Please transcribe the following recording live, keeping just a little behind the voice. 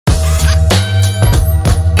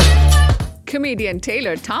Comedian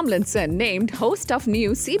Taylor Tomlinson named host of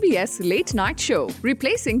new CBS late night show,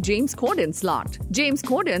 replacing James Corden's slot. James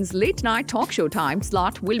Corden's late night talk show time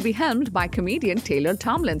slot will be helmed by comedian Taylor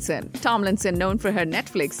Tomlinson. Tomlinson, known for her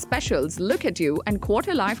Netflix specials Look at You and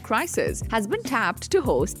Quarter Life Crisis, has been tapped to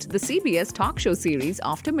host the CBS talk show series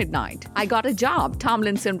After Midnight. "I got a job,"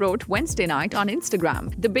 Tomlinson wrote Wednesday night on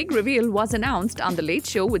Instagram. The big reveal was announced on The Late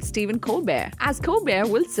Show with Stephen Colbert, as Colbert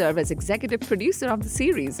will serve as executive producer of the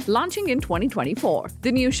series, launching in 2024.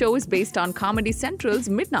 The new show is based on Comedy Central's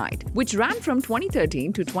Midnight, which ran from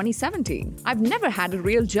 2013 to 2017. "I've never had a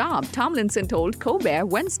real job," Tomlinson told Colbert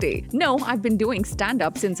Wednesday. "No, I've been doing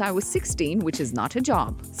stand-up since I was 16, which is not a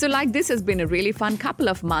job. So this has been a really fun couple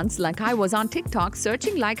of months. I was on TikTok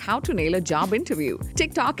searching how to nail a job interview.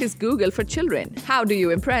 TikTok is Google for children. How do you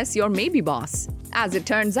impress your maybe boss?" As it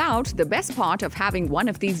turns out, the best part of having one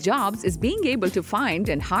of these jobs is being able to find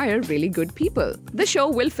and hire really good people. The show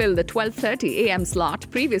will fill the 12:30 a.m. slot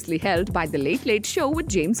previously held by The Late Late Show with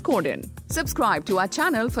James Corden. Subscribe to our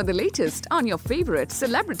channel for the latest on your favorite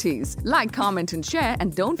celebrities. Like, comment, and share,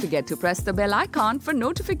 and don't forget to press the bell icon for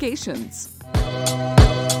notifications.